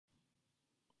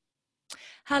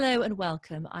Hello and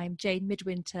welcome. I'm Jane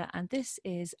Midwinter and this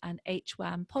is an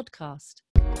HWAM podcast.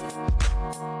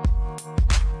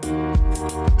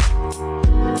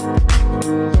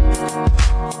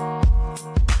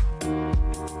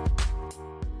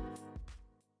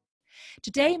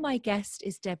 Today my guest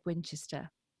is Deb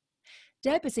Winchester.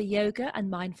 Deb is a yoga and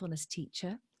mindfulness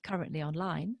teacher, currently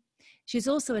online. She's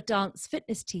also a dance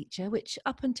fitness teacher, which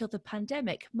up until the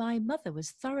pandemic, my mother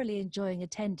was thoroughly enjoying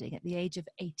attending at the age of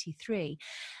 83.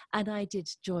 And I did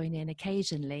join in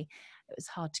occasionally. It was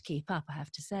hard to keep up, I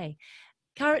have to say.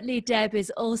 Currently, Deb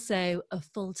is also a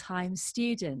full-time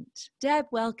student. Deb,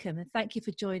 welcome, and thank you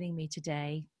for joining me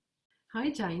today. Hi,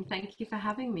 Jane. Thank you for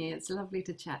having me. It's lovely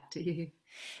to chat to you.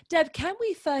 Deb, can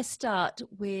we first start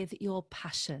with your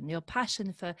passion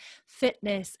for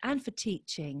fitness and for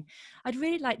teaching? I'd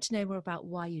really like to know more about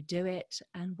why you do it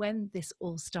and when this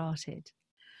all started.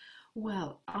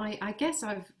 Well, I guess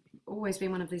I've always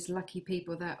been one of these lucky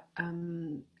people that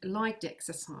liked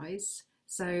exercise.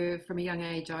 So from a young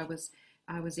age, I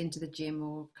was into the gym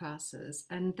or classes,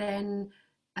 and then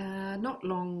not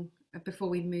long before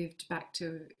we moved back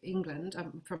to England,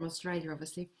 I'm from Australia,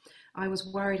 obviously, I was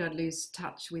worried I'd lose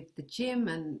touch with the gym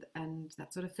and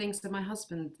that sort of thing. So my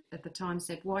husband at the time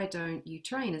said, "Why don't you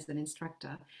train as an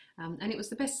instructor?" And it was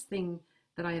the best thing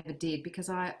that I ever did because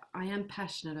I am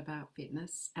passionate about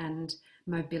fitness and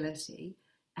mobility,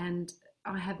 and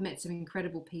I have met some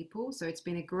incredible people. So it's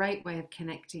been a great way of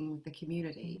connecting with the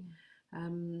community.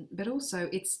 But also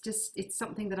it's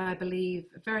something that I believe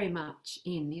very much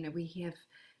in. You know,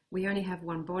 we only have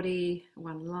one body,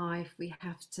 one life. We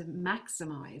have to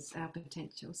maximize our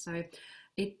potential. So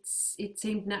it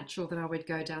seemed natural that I would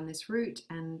go down this route,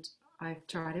 and I've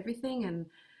tried everything, and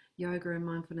yoga and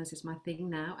mindfulness is my thing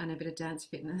now, and a bit of dance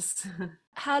fitness.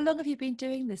 How long have you been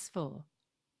doing this for?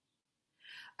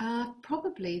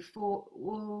 Probably for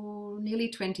nearly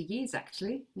 20 years,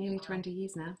 actually. Nearly 20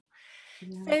 years now.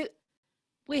 Yeah. So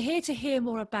we're here to hear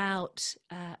more about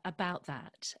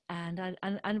that,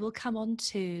 and we'll come on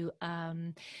to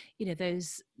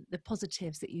the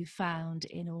positives that you found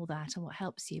in all that and what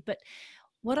helps you. But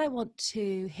what I want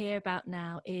to hear about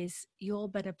now is your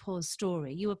menopause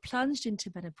story. You were plunged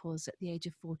into menopause at the age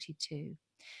of 42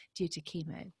 due to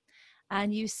chemo.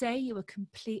 And you say you were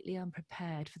completely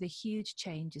unprepared for the huge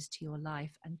changes to your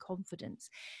life and confidence.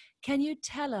 Can you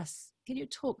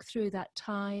talk through that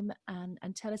time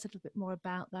and tell us a little bit more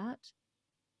about that?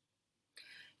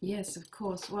 Yes, of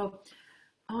course. Well,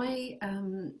 I,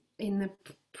 in the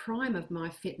prime of my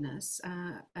fitness,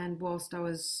 and whilst I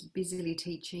was busily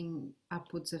teaching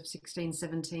upwards of 16,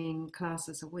 17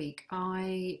 classes a week,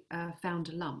 I found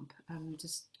a lump,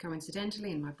 just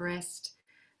coincidentally in my breast.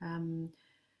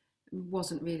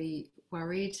 Wasn't really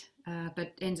worried,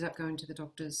 but ended up going to the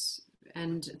doctors.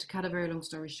 And to cut a very long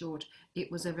story short,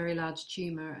 it was a very large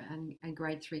tumour and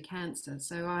grade 3 cancer.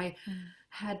 So I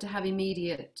had to have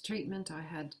immediate treatment. I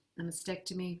had a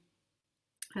mastectomy.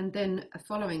 And then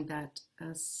following that,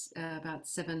 about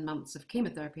 7 months of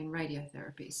chemotherapy and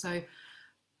radiotherapy. So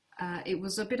it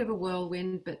was a bit of a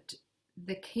whirlwind, but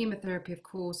the chemotherapy, of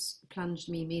course, plunged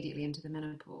me immediately into the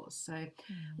menopause. So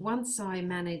once I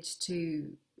managed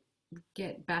to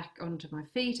get back onto my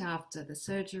feet after the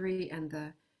surgery and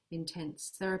the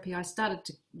intense therapy, I started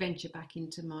to venture back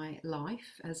into my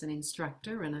life as an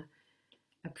instructor and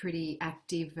a pretty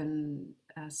active and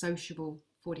sociable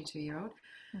 42-year-old.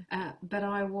 But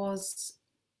I was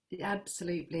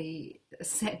absolutely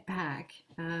set back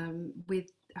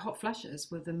with hot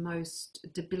flushes were the most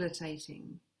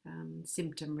debilitating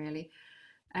symptom, really.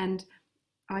 And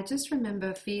I just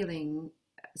remember feeling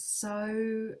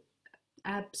so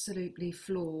absolutely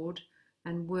flawed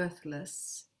and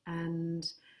worthless,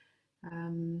 and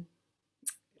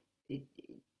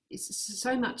it's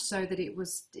so much so that it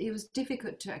was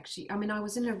difficult to actually, I mean, I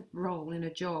was in a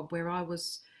job where I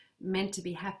was meant to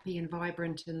be happy and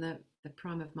vibrant in the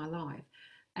prime of my life,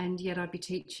 and yet I'd be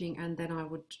teaching and then I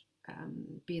would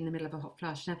be in the middle of a hot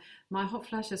flush. Now my hot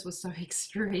flushes were so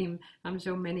extreme, I'm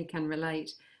sure many can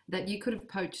relate, that you could have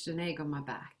poached an egg on my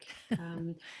back.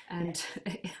 And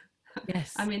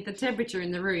Yes. I mean, the temperature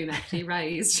in the room actually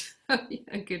raised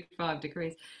a good 5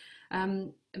 degrees.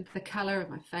 The colour of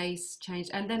my face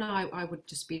changed, and then I would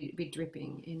just be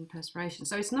dripping in perspiration.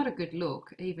 So it's not a good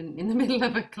look, even in the middle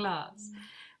of a class.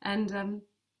 And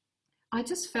I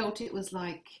just felt it was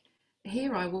like,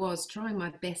 here I was trying my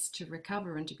best to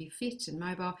recover and to be fit and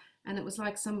mobile, and it was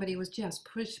like somebody was just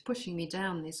pushing me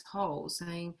down this hole,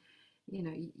 saying, you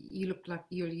know, you look like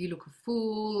you look a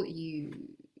fool.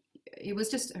 It was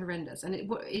just horrendous, and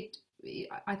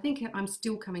I think I'm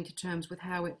still coming to terms with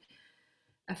how it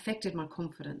affected my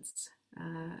confidence.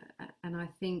 And I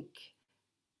think,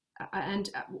 and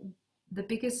the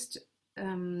biggest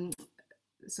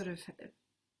sort of,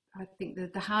 I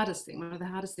think the hardest thing, one of the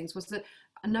hardest things was that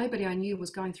nobody I knew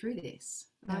was going through this.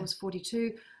 No. I was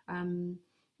 42.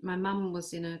 My mum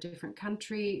was in a different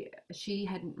country. She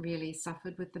hadn't really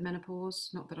suffered with the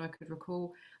menopause, not that I could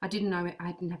recall. I didn't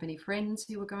have any friends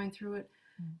who were going through it.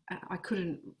 I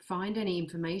couldn't find any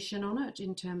information on it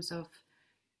in terms of,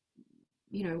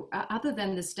 other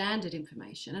than the standard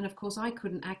information. And of course, I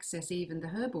couldn't access even the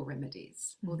herbal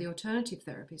remedies or the alternative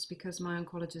therapies because my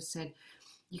oncologist said,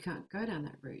 you can't go down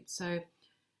that route. So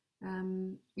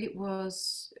it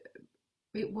was,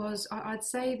 I'd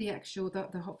say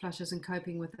the hot flushes and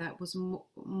coping with that was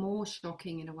more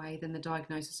shocking in a way than the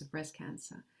diagnosis of breast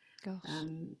cancer. Gosh.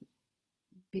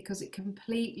 Because it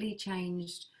completely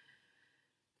changed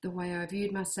the way I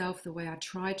viewed myself, the way I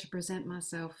tried to present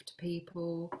myself to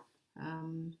people. I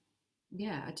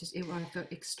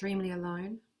felt extremely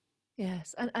alone.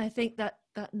 Yes, and I think that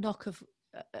knock of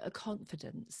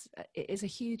confidence is a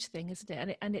huge thing, isn't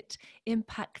it? And it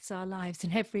impacts our lives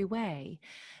in every way.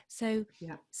 So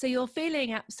you're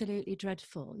feeling absolutely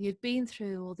dreadful. You've been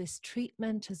through all this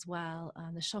treatment as well,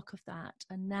 and the shock of that,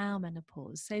 and now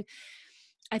menopause. So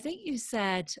I think you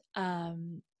said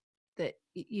that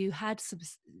you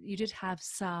did have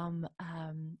some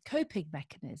coping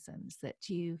mechanisms that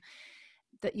you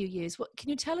use. What can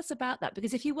you tell us about that?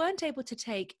 Because if you weren't able to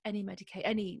take any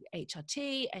any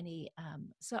HRT, any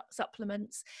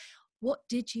supplements, what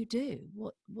did you do?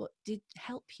 What did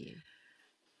help you?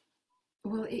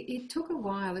 Well, it took a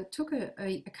while. It took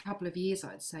a couple of years,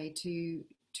 I'd say, to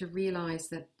realise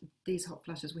that these hot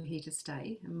flushes were here to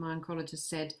stay. And my oncologist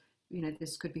said,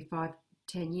 this could be 5-10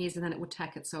 years, and then it would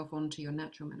tack itself onto your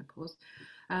natural menopause.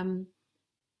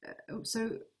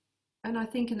 And I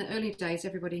think in the early days,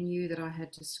 everybody knew that I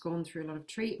had just gone through a lot of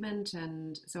treatment,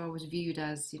 and so I was viewed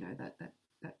as,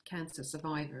 that cancer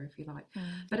survivor, if you like.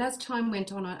 But as time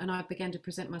went on, and I began to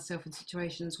present myself in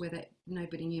situations where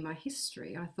nobody knew my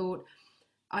history, I thought,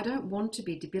 I don't want to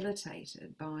be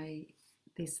debilitated by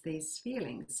these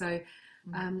feelings. So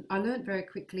I learned very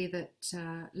quickly that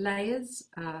layers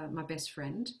are my best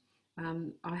friend.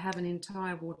 I have an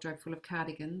entire wardrobe full of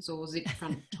cardigans or zip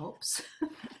front tops.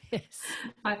 Yes.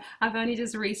 I've only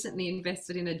just recently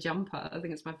invested in a jumper. I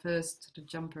think it's my first sort of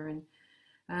jumper.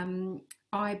 And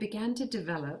I began to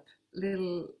develop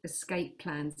little escape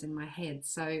plans in my head.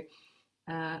 So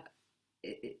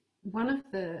one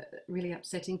of the really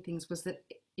upsetting things was that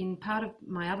in part of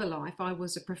my other life, I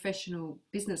was a professional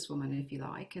businesswoman, if you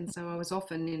like. And so I was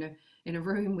often in a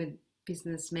room with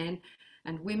businessmen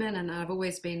and women, and I've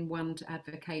always been one to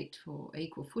advocate for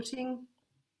equal footing.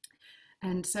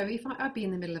 And so if I'd be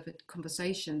in the middle of a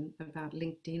conversation about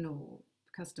LinkedIn or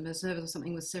customer service or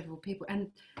something with several people,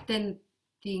 and then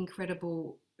the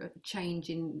incredible change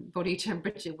in body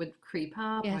temperature would creep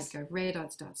up, yes. I'd go red,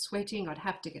 I'd start sweating, I'd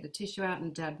have to get a tissue out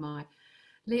and dab my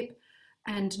lip.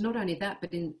 And not only that,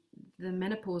 but in the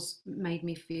menopause made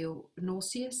me feel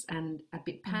nauseous and a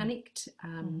bit panicked.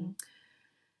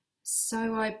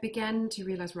 So I began to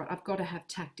realise, right, I've got to have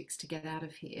tactics to get out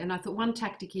of here. And I thought one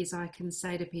tactic is I can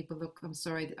say to people, look, I'm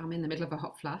sorry, I'm in the middle of a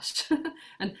hot flush.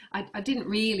 And I didn't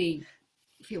really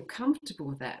feel comfortable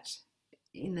with that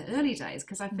in the early days,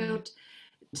 because I felt,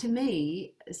 to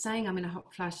me, saying I'm in a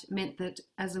hot flush meant that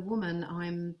as a woman,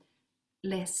 I'm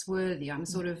less worthy. I'm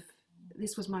sort of,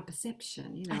 this was my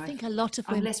perception. I think a lot of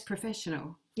women, I'm less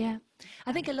professional. Yeah,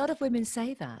 I think a lot of women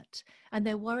say that, and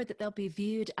they're worried that they'll be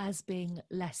viewed as being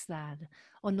less than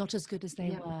or not as good as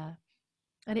they were.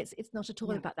 And it's not at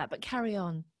all about that, but carry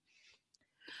on.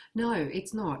 No,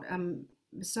 it's not.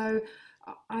 So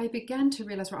I began to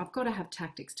realise, right, I've got to have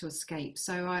tactics to escape.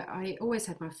 So I always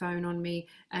had my phone on me,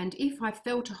 and if I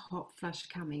felt a hot flush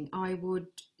coming, I would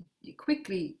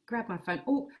quickly grab my phone.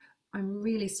 Oh, I'm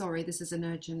really sorry, this is an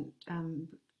urgent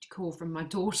call from my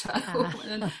daughter.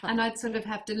 And I'd sort of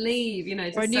have to leave,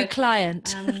 or a new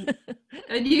client.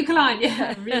 A new client,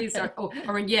 yeah, I'm really sorry.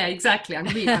 Or yeah, exactly.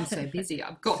 I'm so busy,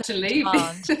 I've got to leave.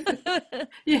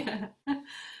 Yeah.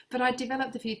 But I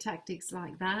developed a few tactics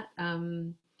like that.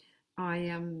 I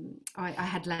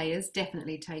had layers,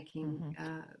 definitely taking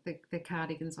the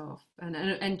cardigans off,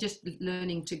 and just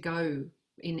learning to go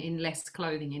in less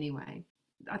clothing anyway.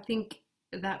 I think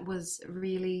that was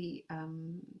really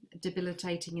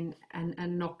debilitating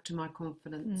and knocked my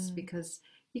confidence, because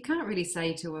you can't really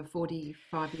say to a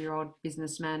 45-year-old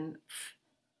businessman,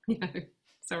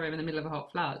 Sorry, I'm in the middle of a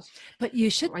hot flush. But you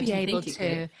should I be didn't able think you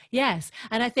to, could. yes.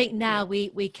 And I think now Yeah,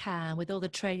 we can, with all the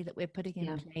training that we're putting in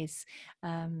yeah, place.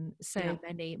 yeah, So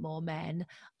many more men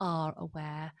are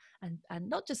aware, and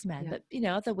not just men, yeah, but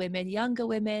other women, younger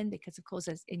women, because of course,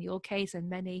 as in your case, and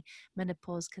many,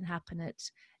 menopause can happen at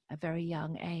a very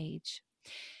young age.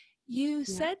 You yeah.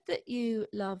 said that you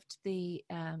loved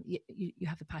you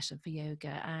have a passion for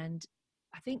yoga, and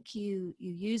I think you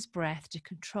use breath to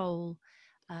control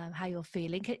how you're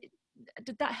feeling.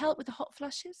 Did that help with the hot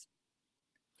flushes?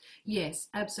 Yes,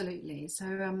 absolutely. So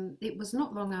it was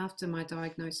not long after my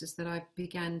diagnosis that I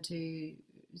began to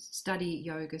study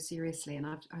yoga seriously, and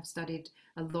I've studied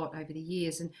a lot over the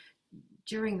years. And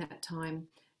during that time,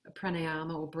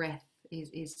 pranayama or breath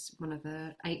is one of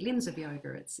the 8 limbs of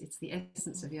yoga. It's the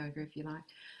essence of yoga, if you like.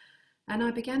 And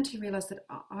I began to realize that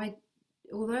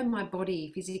although my body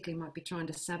physically might be trying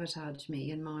to sabotage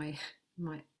me and my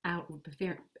outward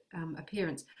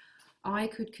appearance, I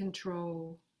could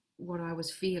control what I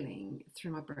was feeling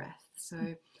through my breath.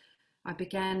 So I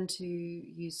began to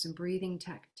use some breathing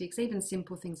tactics, even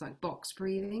simple things like box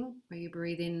breathing, where you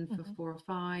breathe in for Mm-hmm. 4 or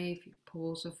 5, you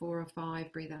pause for 4 or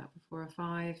 5, breathe out for 4 or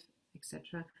 5,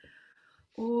 etc.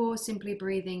 Or simply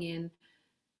breathing in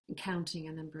and counting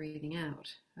and then breathing out.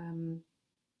 And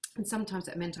sometimes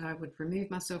that meant I would remove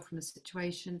myself from a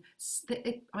situation.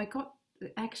 I got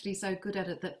actually so good at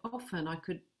it that often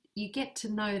you get to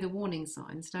know the warning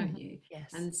signs, don't Mm-hmm. you?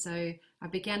 Yes. And so I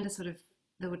began to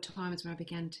there were times where I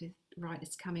began to write,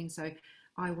 it's coming. So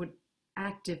I would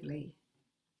actively,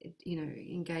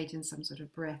 engage in some sort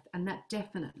of breath. And that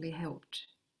definitely helped,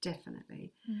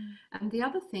 definitely. Mm. And the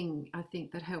other thing I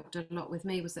think that helped a lot with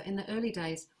me was that in the early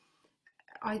days,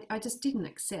 I just didn't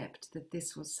accept that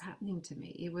this was happening to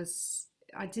me.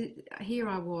 Here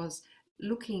I was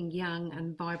looking young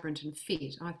and vibrant and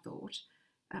fit, I thought.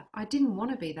 I didn't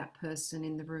want to be that person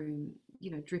in the room,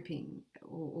 dripping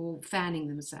or fanning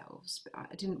themselves.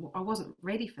 I wasn't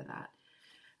ready for that.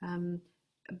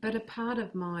 But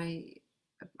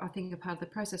I think a part of the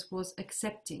process was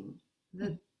accepting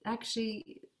that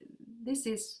actually this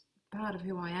is part of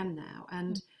who I am now.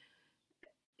 And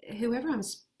whoever I'm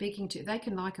speaking to, they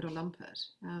can like it or lump it.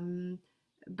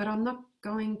 But I'm not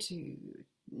going to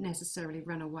necessarily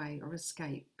run away or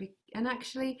escape. And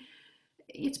actually,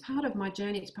 it's part of my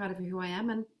journey, it's part of who I am.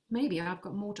 And maybe I've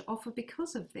got more to offer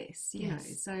because of this,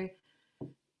 Yes. So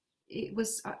it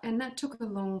was, and that took a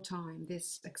long time,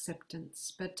 this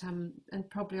acceptance. But, and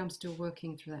probably I'm still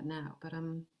working through that now. But,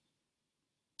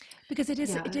 Because yeah, it is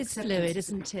acceptance fluid, is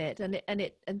a big. isn't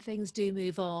it? And things do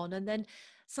move on, and then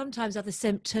sometimes other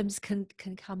symptoms can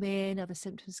come in, other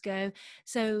symptoms go.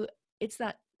 So it's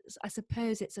that, I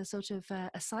suppose it's a sort of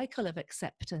a cycle of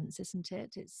acceptance, isn't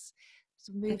it? It's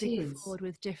sort of It moving is. forward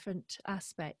with different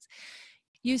aspects.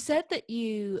 You said that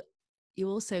you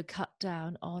also cut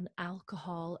down on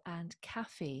alcohol and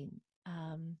caffeine.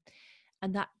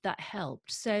 And that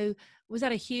helped. So was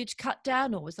that a huge cut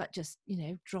down, or was that just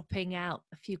dropping out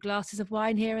a few glasses of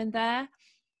wine here and there?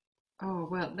 Oh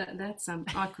well, that's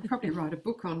I could probably write a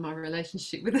book on my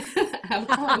relationship with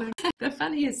alcohol. The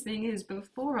funniest thing is,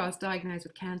 before I was diagnosed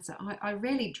with cancer, I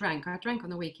rarely drank. I drank on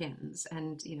the weekends,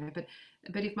 and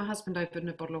but if my husband opened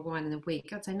a bottle of wine in a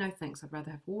week, I'd say no thanks. I'd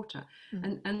rather have water.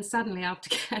 Mm. And suddenly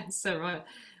after cancer,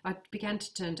 I began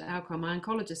to turn to alcohol. My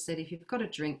oncologist said, if you've got a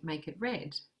drink, make it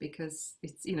red because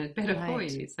it's better for Right.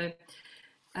 you. So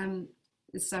um,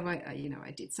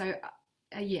 I did. So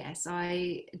yes,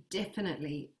 I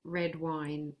definitely, red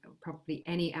wine, probably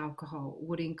any alcohol,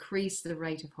 would increase the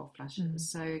rate of hot Mm. flushes.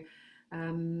 So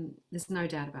there's no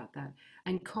doubt about that.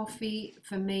 And coffee,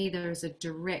 for me, there is a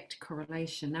direct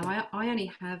correlation. Now, I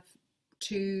only have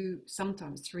 2,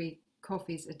 sometimes 3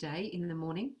 coffees a day in the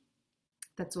morning.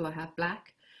 That's all I have,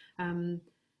 black.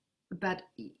 But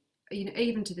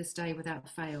even to this day, without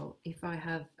fail, if I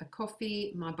have a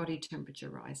coffee, my body temperature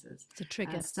rises. It's a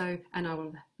trigger. It's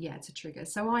a trigger.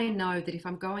 So I know that if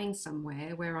I'm going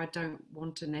somewhere where I don't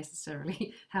want to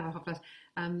necessarily have a hot flash,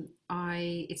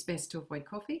 it's best to avoid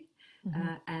coffee,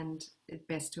 Mm-hmm. and it's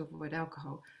best to avoid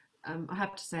alcohol. I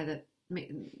have to say that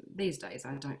these days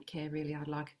I don't care really. I'd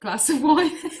like a glass of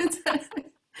wine.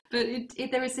 But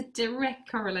there is a direct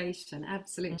correlation,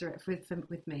 absolute direct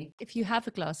with me. If you have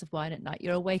a glass of wine at night,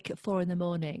 you're awake at 4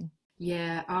 a.m.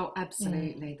 Yeah, oh, Mm.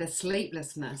 absolutely. The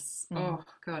sleeplessness. Mm. Oh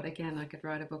God, again, I could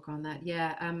write a book on that.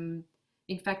 Yeah.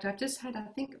 In fact, I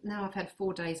think now I've had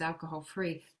 4 days alcohol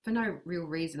free for no real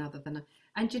reason other than,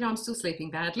 and I'm still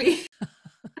sleeping badly.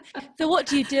 So what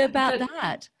do you do about But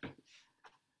that?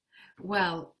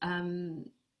 well,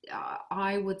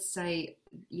 I would say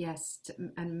yes,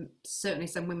 and certainly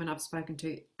some women I've spoken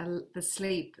to,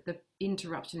 the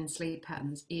interruption in sleep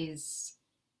patterns is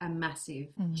a massive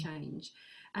change,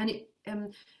 and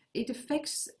it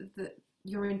affects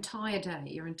your entire day,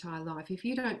 your entire life. If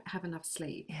you don't have enough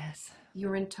sleep, Yes.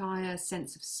 your entire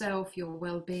sense of self, your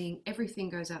well-being, everything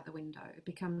goes out the window.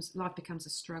 Life becomes a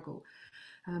struggle.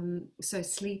 So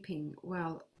sleeping,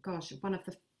 well, gosh, one of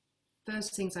the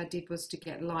first things I did was to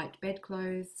get light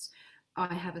bedclothes.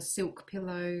 I have a silk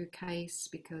pillow case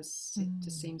because it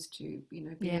just seems to, be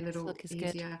a little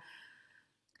easier. Good.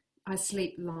 I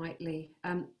sleep lightly,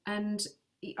 and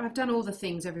I've done all the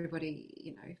things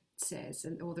everybody, says,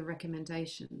 and all the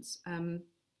recommendations.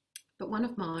 But one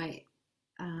of my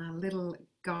little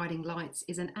guiding lights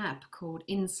is an app called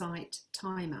Insight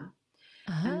Timer.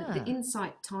 And the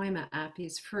Insight Timer app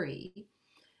is free,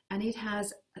 and it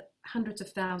has hundreds of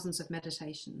thousands of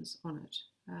meditations on it.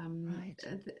 Right.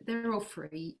 They're all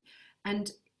free,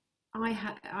 and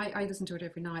I listen to it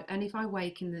every night. And if I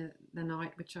wake in the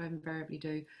night, which I invariably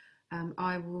do,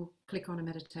 I will click on a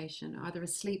meditation, either a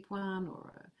sleep one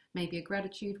or maybe a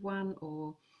gratitude one,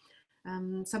 or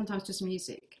sometimes just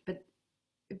music. But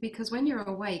because when you're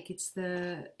awake, it's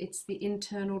the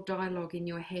internal dialogue in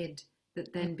your head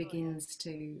that then begins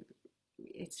to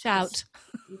shout.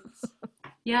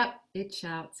 Yeah, it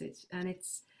shouts.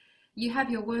 You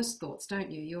have your worst thoughts, don't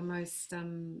you? Your most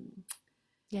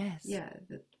yes. Yeah,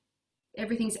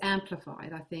 everything's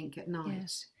amplified, I think, at night.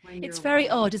 Yes. It's very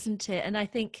odd, isn't it? And I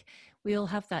think we all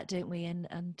have that, don't we? And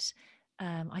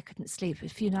I couldn't sleep a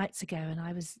few nights ago, and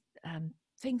I was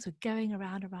things were going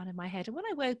around in my head. And when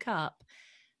I woke up,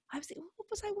 I was thinking, what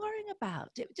was I worrying about?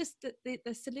 It just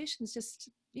the solutions just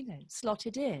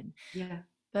slotted in. Yeah.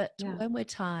 But when we're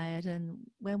tired and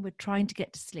when we're trying to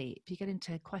get to sleep, you get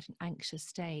into quite an anxious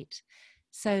state.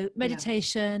 So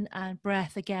meditation and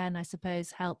breath, again, I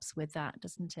suppose, helps with that,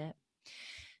 doesn't it?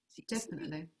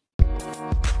 Definitely.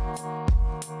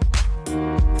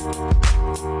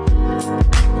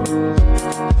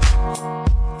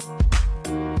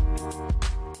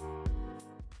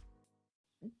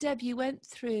 Deb, you went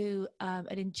through an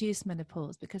induced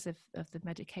menopause because of the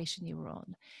medication you were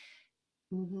on.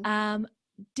 Mm-hmm.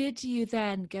 Did you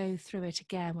then go through it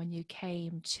again when you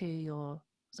came to your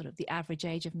sort of the average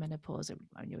age of menopause? I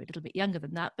know you're a little bit younger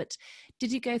than that, but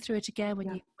did you go through it again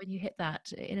when you hit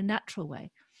that in a natural way?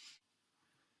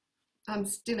 I'm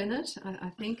still in it.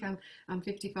 I think I'm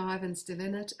 55 and still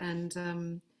in it, and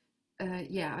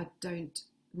I don't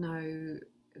know,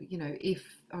 if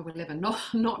I will ever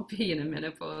not be in a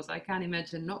menopause. I can't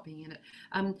imagine not being in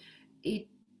it.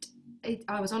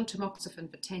 I was on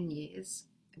tamoxifen for 10 years,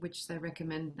 which they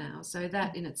recommend now. So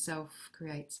that in itself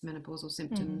creates menopausal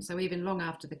symptoms. So even long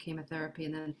after the chemotherapy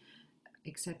and then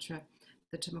etc.,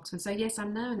 the tamoxifen. So yes,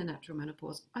 I'm now in the natural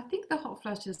menopause. I think the hot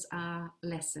flushes are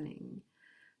lessening.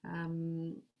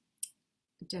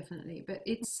 Definitely, but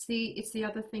it's the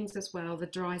other things as well, the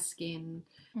dry skin,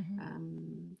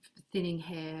 thinning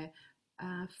hair,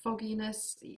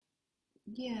 fogginess.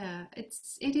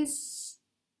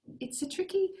 It's a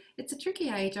tricky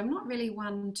age. I'm not really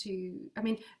one to,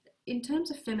 in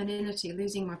terms of femininity,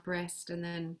 losing my breast, and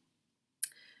then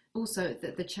also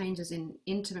the changes in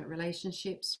intimate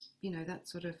relationships, that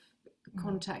sort of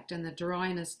contact and the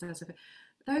dryness does it.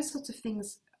 Those sorts of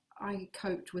things I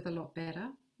coped with a lot better.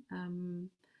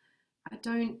 I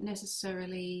don't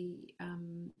necessarily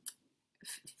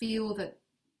feel that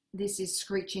this is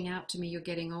screeching out to me, you're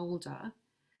getting older.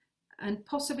 And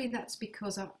possibly that's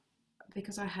because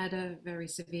I had a very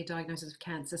severe diagnosis of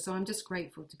cancer, so I'm just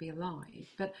grateful to be alive.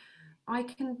 But I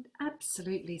can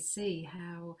absolutely see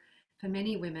how, for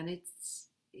many women,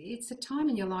 it's a time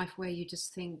in your life where you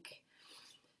just think,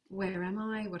 where am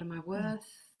I? What am I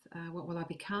worth? What will I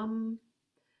become?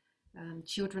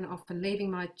 Children are often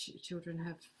leaving. My children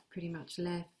have pretty much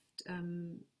left.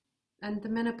 And the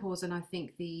menopause, and I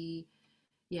think the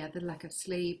lack of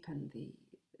sleep and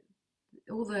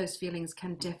all those feelings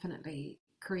can definitely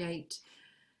create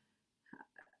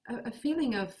a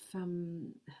feeling of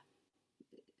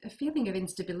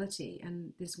instability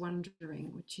and this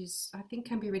wondering, which is, I think,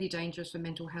 can be really dangerous for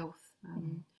mental health.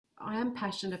 I am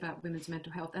passionate about women's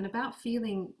mental health and about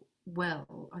feeling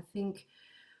well. I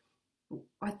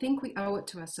think we owe it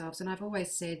to ourselves, and I've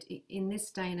always said, in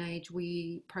this day and age,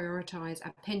 we prioritise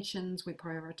our pensions, we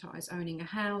prioritise owning a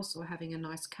house or having a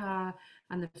nice car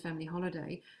and the family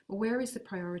holiday. But where is the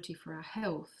priority for our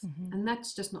health? And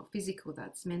that's just not physical,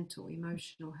 that's mental,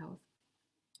 emotional health.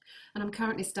 And I'm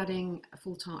currently studying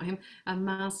full-time a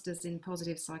master's in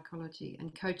positive psychology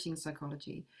and coaching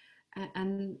psychology,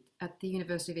 and at the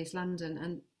University of East London.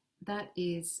 And that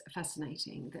is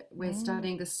fascinating, that we're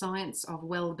studying the science of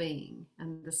well-being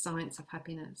and the science of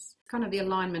happiness. It's kind of the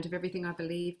alignment of everything I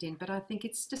believed in, but I think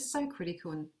it's just so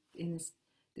critical in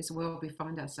this world we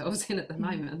find ourselves in at the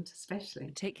moment, especially.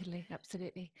 Particularly,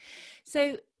 absolutely.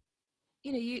 So,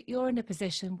 you're in a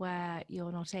position where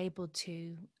you're not able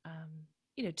to,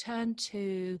 turn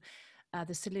to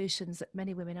the solutions that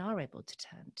many women are able to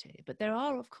turn to. But there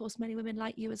are, of course, many women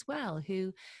like you as well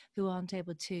who aren't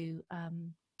able to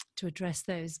address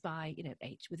those by,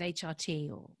 with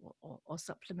HRT or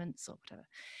supplements or whatever.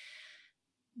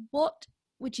 What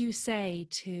would you say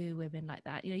to women like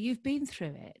that? You've been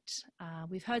through it.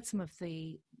 We've heard some of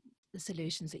the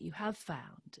solutions that you have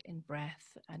found in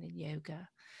breath and in yoga.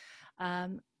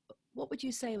 What would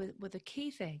you say were the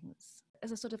key things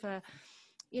as a sort of a,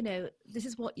 this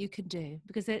is what you can do?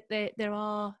 Because there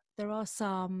are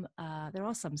some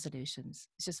solutions.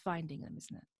 It's just finding them,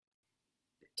 isn't it?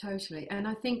 Totally. And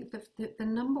I think the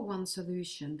number one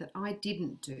solution that I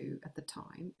didn't do at the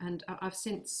time, and I've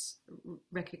since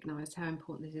recognized how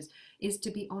important this is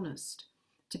to be honest.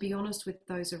 To be honest with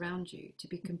those around you, to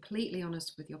be completely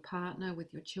honest with your partner,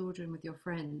 with your children, with your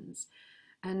friends.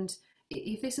 And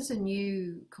if this is a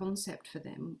new concept for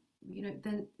them,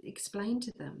 then explain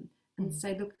to them and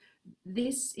say, look,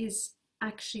 this is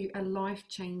actually a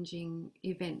life-changing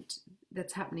event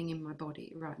that's happening in my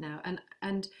body right now.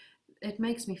 And it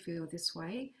makes me feel this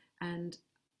way. And,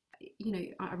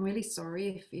 I'm really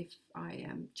sorry if I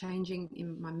am changing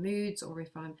in my moods, or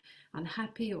if I'm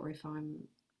unhappy, or if I'm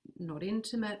not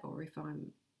intimate, or if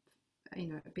I'm,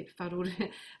 a bit fuddled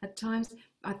at times.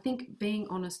 I think being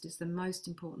honest is the most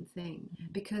important thing,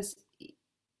 because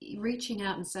reaching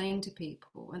out and saying to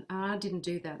people, and I didn't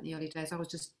do that in the early days. I was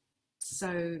just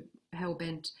so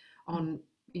hell-bent on,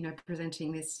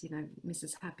 presenting this,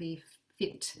 Mrs. Happy,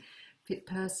 fit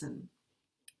person.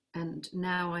 And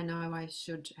now I know I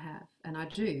should have, and I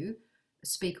do,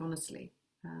 speak honestly.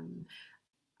 And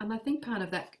I think part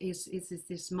of that is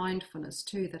this mindfulness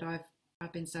too, that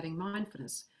I've been studying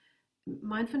mindfulness.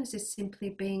 Mindfulness is simply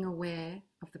being aware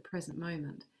of the present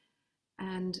moment.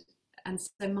 And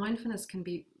so mindfulness can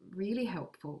be really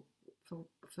helpful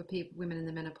for people, women in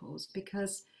the menopause,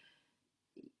 because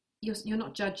you're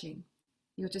not judging.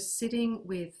 You're just sitting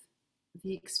with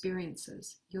the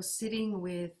experiences. You're sitting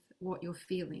with what you're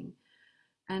feeling.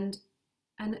 And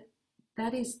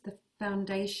that is the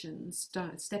foundation,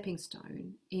 stepping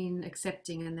stone in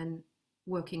accepting and then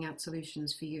working out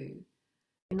solutions for you.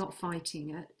 You're not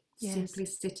fighting it, simply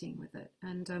sitting with it.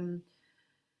 And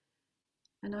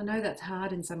I know that's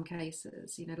hard in some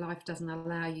cases. Life doesn't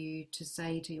allow you to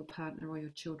say to your partner or your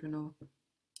children or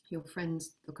your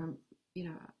friends, look, I'm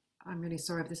really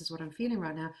sorry if this is what I'm feeling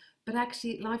right now. But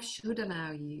actually, life should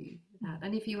allow you that.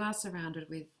 And if you are surrounded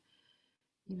with,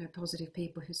 positive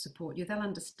people who support you, they'll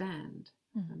understand.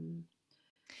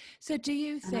 So do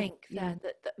you think then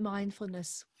that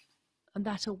mindfulness and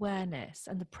that awareness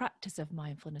and the practice of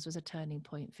mindfulness was a turning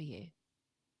point for you?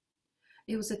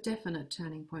 It was a definite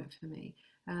turning point for me,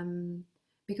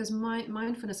 because my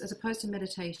mindfulness, as opposed to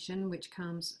meditation, which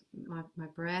calms my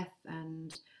breath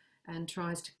and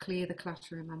tries to clear the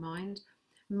clutter in my mind,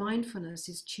 mindfulness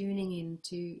is tuning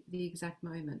into the exact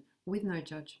moment with no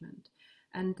judgment.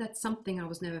 And that's something I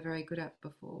was never very good at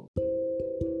before.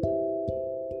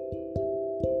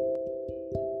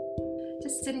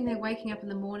 Just sitting there, waking up in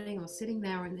the morning, or sitting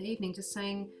there in the evening, just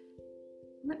saying,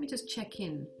 let me just check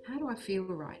in. How do I feel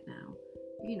right now?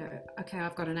 Okay,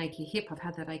 I've got an achy hip. I've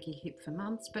had that achy hip for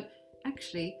months, but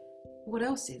actually, what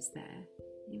else is there?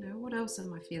 What else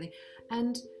am I feeling?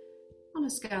 And on a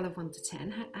scale of 1 to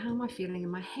 10, how am I feeling in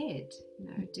my head?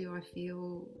 Do I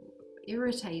feel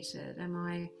irritated?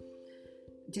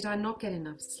 Did I not get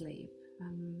enough sleep?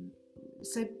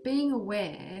 So being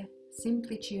aware,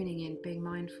 simply tuning in, being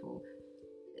mindful,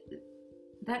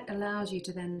 that allows you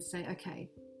to then say,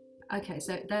 okay,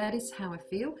 so that is how I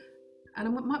feel. And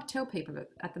I might tell people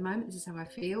at the moment, this is how I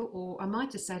feel, or I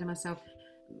might just say to myself,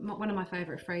 one of my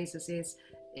favourite phrases is,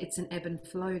 it's an ebb and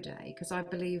flow day, because I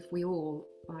believe we all,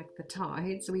 like the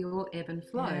tides, we all ebb and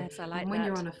flow. Yes, I like and when that.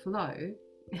 you're on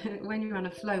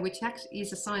a flow, which actually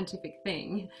is a scientific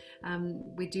thing,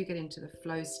 we do get into the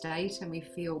flow state and we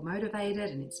feel motivated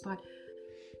and inspired.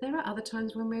 There are other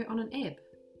times when we're on an ebb,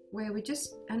 where we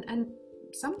just, and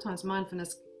sometimes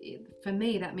mindfulness, for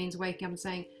me, that means waking up and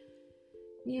saying,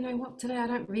 you know what, today I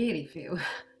don't really feel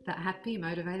that happy,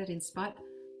 motivated, inspired.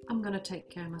 I'm going to take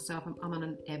care of myself. I'm on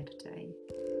an ebb day.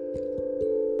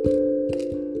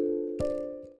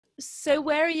 So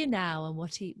where are you now, and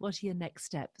what are your next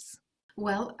steps?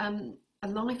 Well, a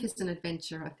life is an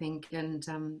adventure, I think, and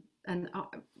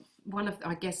another one of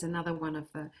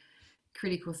the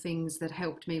critical things that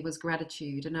helped me was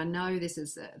gratitude. And I know this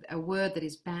is a word that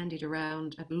is bandied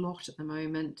around a lot at the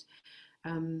moment.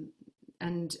 And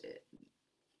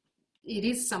it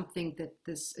is something that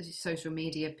this social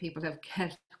media people have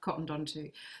cottoned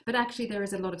onto. But actually there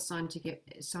is a lot of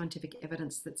scientific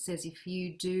evidence that says if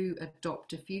you do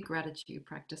adopt a few gratitude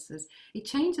practices, it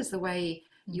changes the way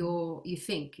you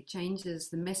think. It changes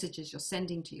the messages you're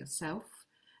sending to yourself,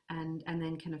 and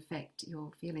then can affect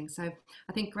your feelings. So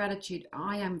I think gratitude,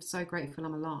 I am so grateful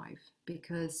I'm alive,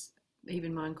 because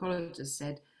even my oncologist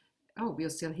said, oh, you're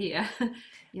still here.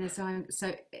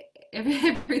 So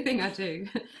everything I do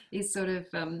is sort of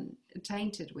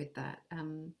tainted with that.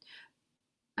 And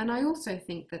I also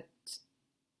think that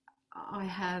I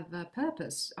have a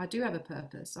purpose. I do have a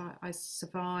purpose. I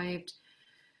survived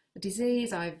a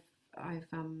disease.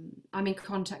 I'm in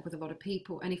contact with a lot of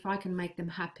people, and if I can make them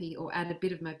happy or add a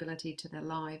bit of mobility to their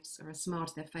lives or a smile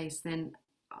to their face, then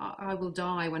I will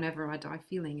die whenever I die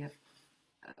feeling a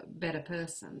better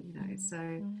person.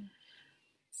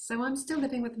 So I'm still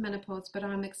living with menopause, but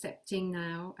I'm accepting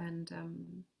now, and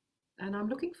I'm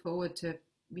looking forward to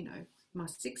my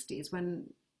 60s when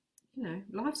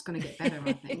life's going to get better,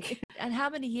 I think. And how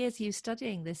many years are you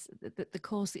studying the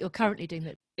course that you're currently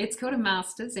doing? It's called a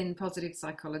Master's in Positive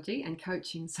Psychology and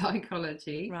Coaching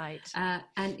Psychology. Right.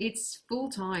 And it's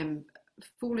full-time,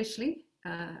 foolishly.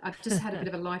 I've just had a bit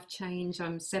of a life change.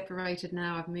 I'm separated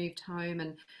now. I've moved home,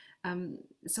 and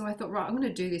so I thought, right, I'm going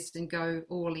to do this and go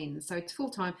all in. So it's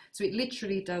full-time. So it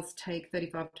literally does take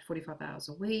 35 to 45 hours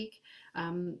a week.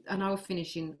 And I will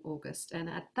finish in August. And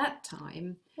at that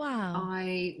time, wow,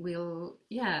 I will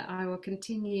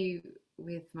continue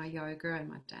with my yoga and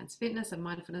my dance fitness and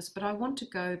mindfulness, but I want to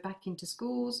go back into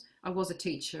schools. I was a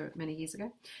teacher many years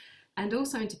ago, and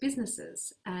also into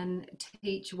businesses and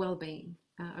teach well-being.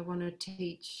 I want to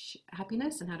teach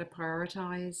happiness and how to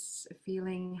prioritize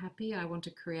feeling happy. I want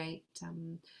to create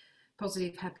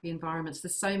positive, happy environments.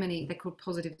 There's so many, they're called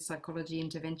positive psychology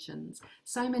interventions,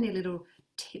 so many little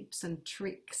tips and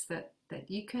tricks that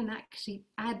you can actually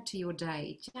add to your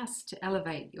day just to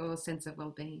elevate your sense of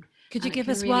well-being. Could you give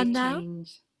us really one now?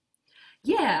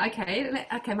 Yeah,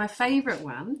 okay. My favourite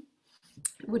one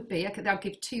would be, I'll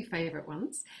give two favourite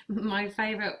ones. My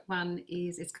favourite one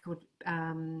it's called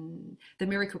the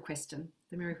miracle question.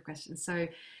 The miracle question. So,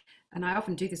 and I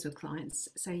often do this with clients.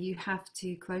 So you have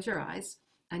to close your eyes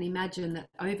and imagine that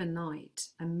overnight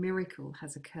a miracle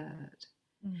has occurred,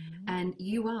 and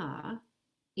you are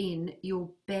in your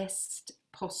best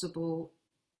possible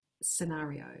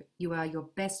scenario. You are your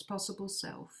best possible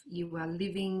self. You are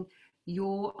living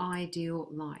your ideal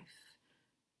life,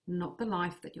 not the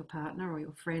life that your partner or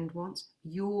your friend wants,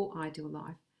 your ideal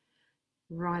life.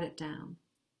 Write it down.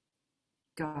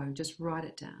 Go, just write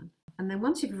it down. And then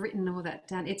once you've written all that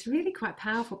down, it's really quite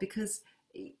powerful, because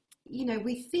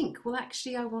we think, well,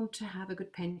 actually I want to have a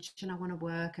good pension, I want to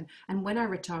work, and when I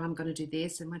retire I'm going to do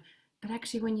this, but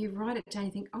actually when you write it down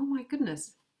you think, oh my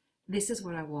goodness, this is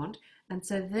what I want. And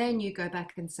so then you go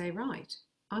back and say, right,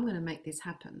 I'm going to make this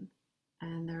happen.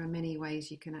 And there are many ways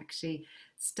you can actually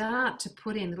start to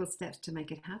put in little steps to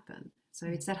make it happen. So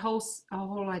it's that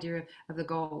whole idea of the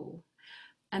goal.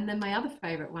 And then my other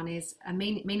favorite one is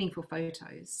meaningful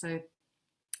photos. So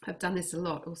I've done this a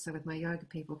lot also with my yoga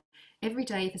people. Every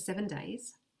day for 7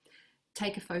 days,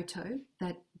 take a photo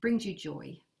that brings you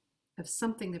joy, of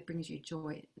something that brings you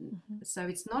joy. So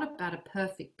it's not about a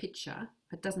perfect picture.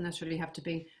 It doesn't necessarily have to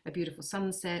be a beautiful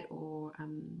sunset or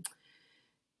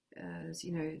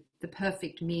the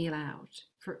perfect meal out.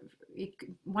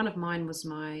 One of mine was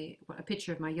a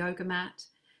picture of my yoga mat.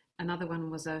 Another one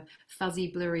was a fuzzy,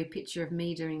 blurry picture of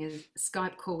me doing a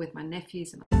Skype call with my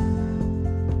nephews.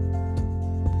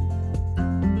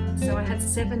 So I had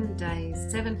 7 days,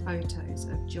 7 photos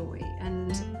of joy,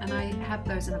 and I have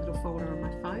those in a little folder on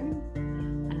my phone.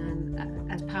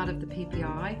 And as part of the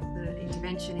PPI, the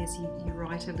intervention is you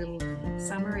write a little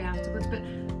summary afterwards. But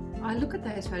I look at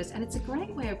those photos, and it's a great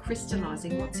way of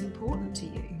crystallizing what's important to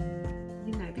you.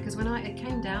 Because when it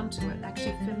came down to it,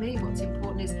 actually for me, what's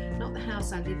important is not the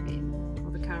house I live in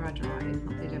or the car I drive,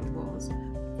 not that it ever was.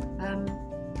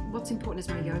 What's important is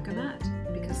my yoga mat,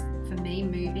 because for me,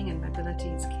 moving and mobility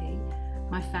is key.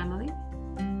 My family.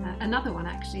 Another one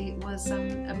actually was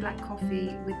a black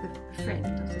coffee with a friend.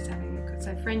 I was just having a good,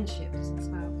 so friendships as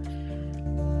well.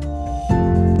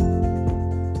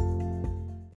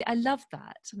 I love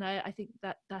that, and I think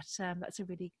that's a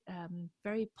really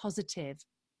very positive,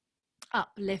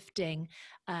 uplifting,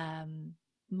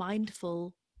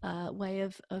 mindful way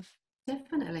of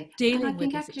definitely dealing and I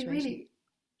think with actually situation.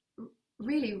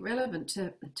 really relevant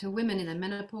to women in a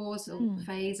menopausal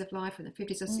phase of life in the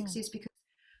 50s or 60s, because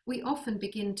we often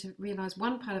begin to realize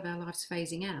one part of our life's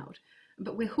phasing out,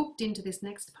 but we're hooked into this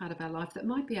next part of our life that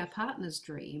might be our partner's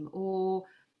dream, or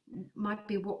might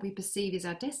be what we perceive is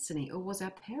our destiny, or was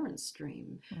our parents'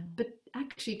 dream. But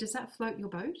actually, does that float your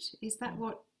boat? Is that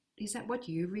what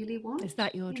you really want? Is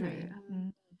that your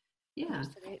dream? Yeah,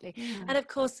 absolutely. yeah. And of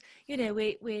course,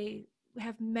 we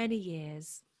have many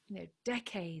years,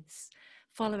 decades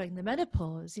following the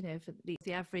menopause. For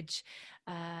the average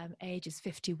age is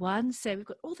 51, so we've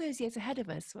got all those years ahead of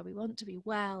us where we want to be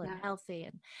well and healthy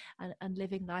and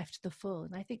living life to the full.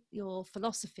 And I think your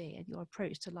philosophy and your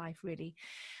approach to life really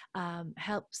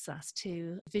helps us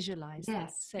to visualize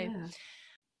that. So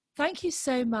thank you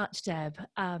so much, Deb.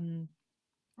 I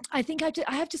think I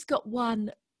have just got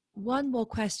one more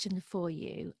question for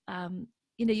you.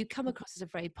 You come across as a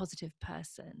very positive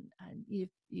person, and you've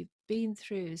been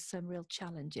through some real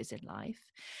challenges in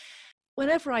life.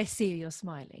 Whenever I see you, you're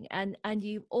smiling, and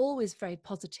you're always very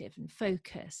positive and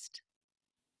focused.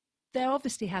 There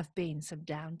obviously have been some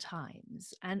down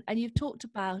times, and you've talked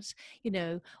about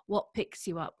what picks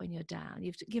you up when you're down.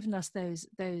 You've given us those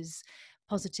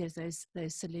positives,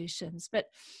 those solutions. But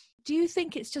do you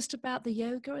think it's just about the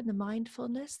yoga and the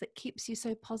mindfulness that keeps you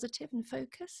so positive and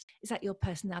focused? Is that your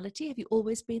personality? Have you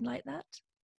always been like that?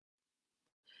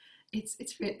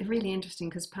 It's really interesting,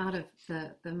 because part of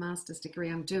the master's degree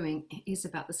I'm doing is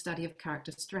about the study of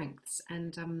character strengths,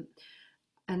 and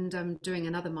I'm doing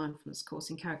another mindfulness course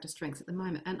in character strengths at the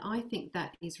moment. And I think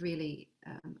that is really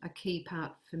a key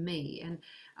part for me. And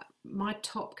my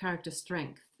top character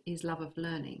strength is love of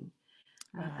learning.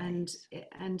 Right. And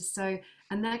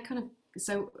that kind of,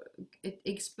 so it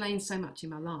explains so much in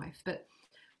my life. But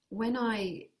when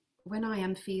I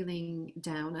am feeling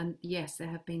down, and yes, there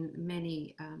have been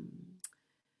many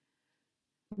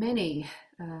mini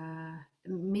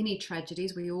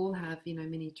tragedies. We all have,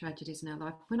 mini tragedies in our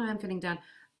life. When I am feeling down,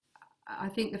 I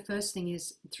think the first thing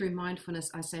is, through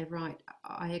mindfulness, I say, right,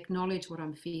 I acknowledge what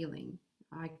I'm feeling.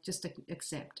 I just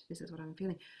accept this is what I'm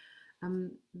feeling.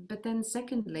 But then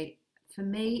secondly, for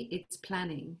me, it's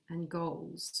planning and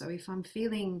goals. So if I'm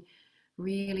feeling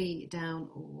really down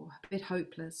or a bit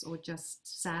hopeless or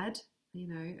just sad,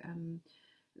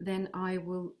 then I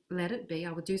will let it be.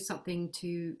 I will do something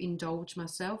to indulge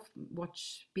myself,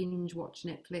 binge watch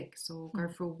Netflix, or go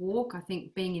for a walk. I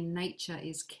think being in nature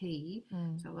is key.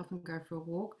 So I'll often go for a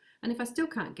walk. And if I still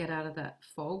can't get out of that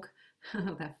fog,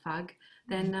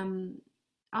 then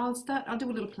I'll do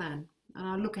a little plan, and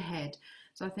I'll look ahead.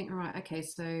 So I think, all right, okay,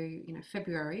 so,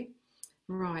 February,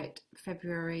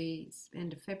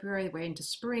 end of February, we're into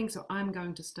spring. So I'm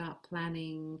going to start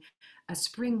planning a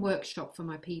spring workshop for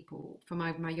my people, for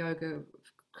my yoga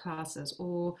classes,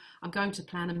 or I'm going to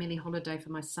plan a mini holiday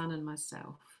for my son and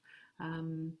myself.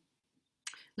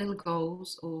 Little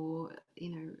goals, or,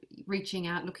 reaching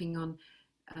out, looking on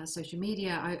social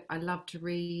media. I love to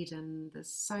read, and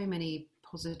there's so many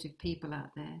positive people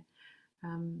out there.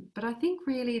 But I think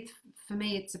really, for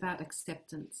me, it's about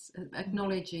acceptance,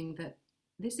 acknowledging that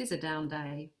this is a down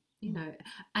day,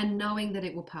 and knowing that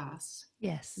it will pass.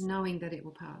 Yes. Knowing that it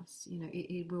will pass,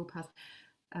 it will pass.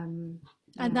 And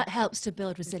that helps to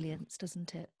build resilience,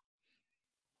 doesn't it?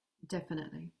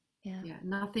 Definitely. Yeah.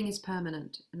 Nothing is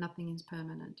permanent.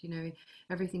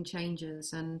 Everything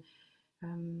changes, and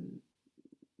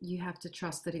you have to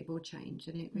trust that it will change,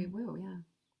 and it will,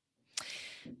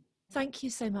 Thank you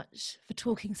so much for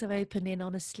talking so openly and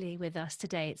honestly with us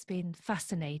today. It's been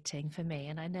fascinating for me,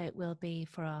 and I know it will be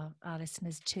for our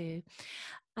listeners too.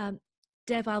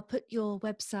 Deb, I'll put your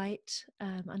website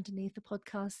underneath the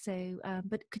podcast. So,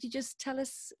 but could you just tell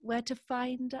us where to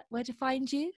find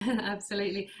you?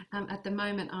 Absolutely. At the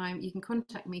moment, you can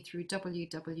contact me through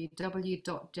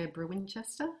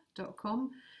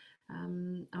www.debrawinchester.com.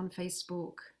 On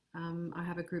Facebook, I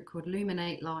have a group called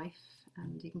Luminate Life,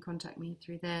 and you can contact me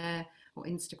through there, or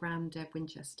Instagram, Deb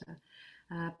Winchester.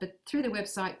 But through the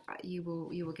website, you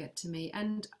will get to me.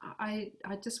 And I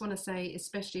just want to say,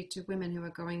 especially to women who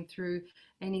are going through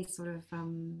any sort of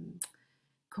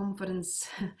confidence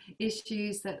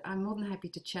issues, that I'm more than happy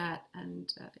to chat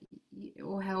and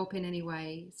or help in any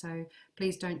way. So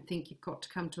please don't think you've got to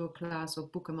come to a class or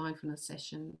book a mindfulness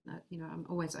session. I'm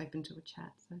always open to a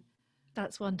chat. So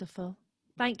that's wonderful.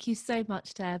 Thank you so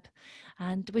much, Deb,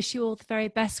 and wish you all the very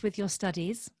best with your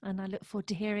studies. And I look forward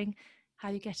to hearing how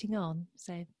you're getting on.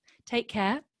 So take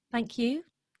care. Thank you.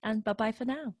 And bye-bye for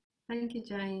now. Thank you,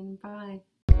 Jane. Bye.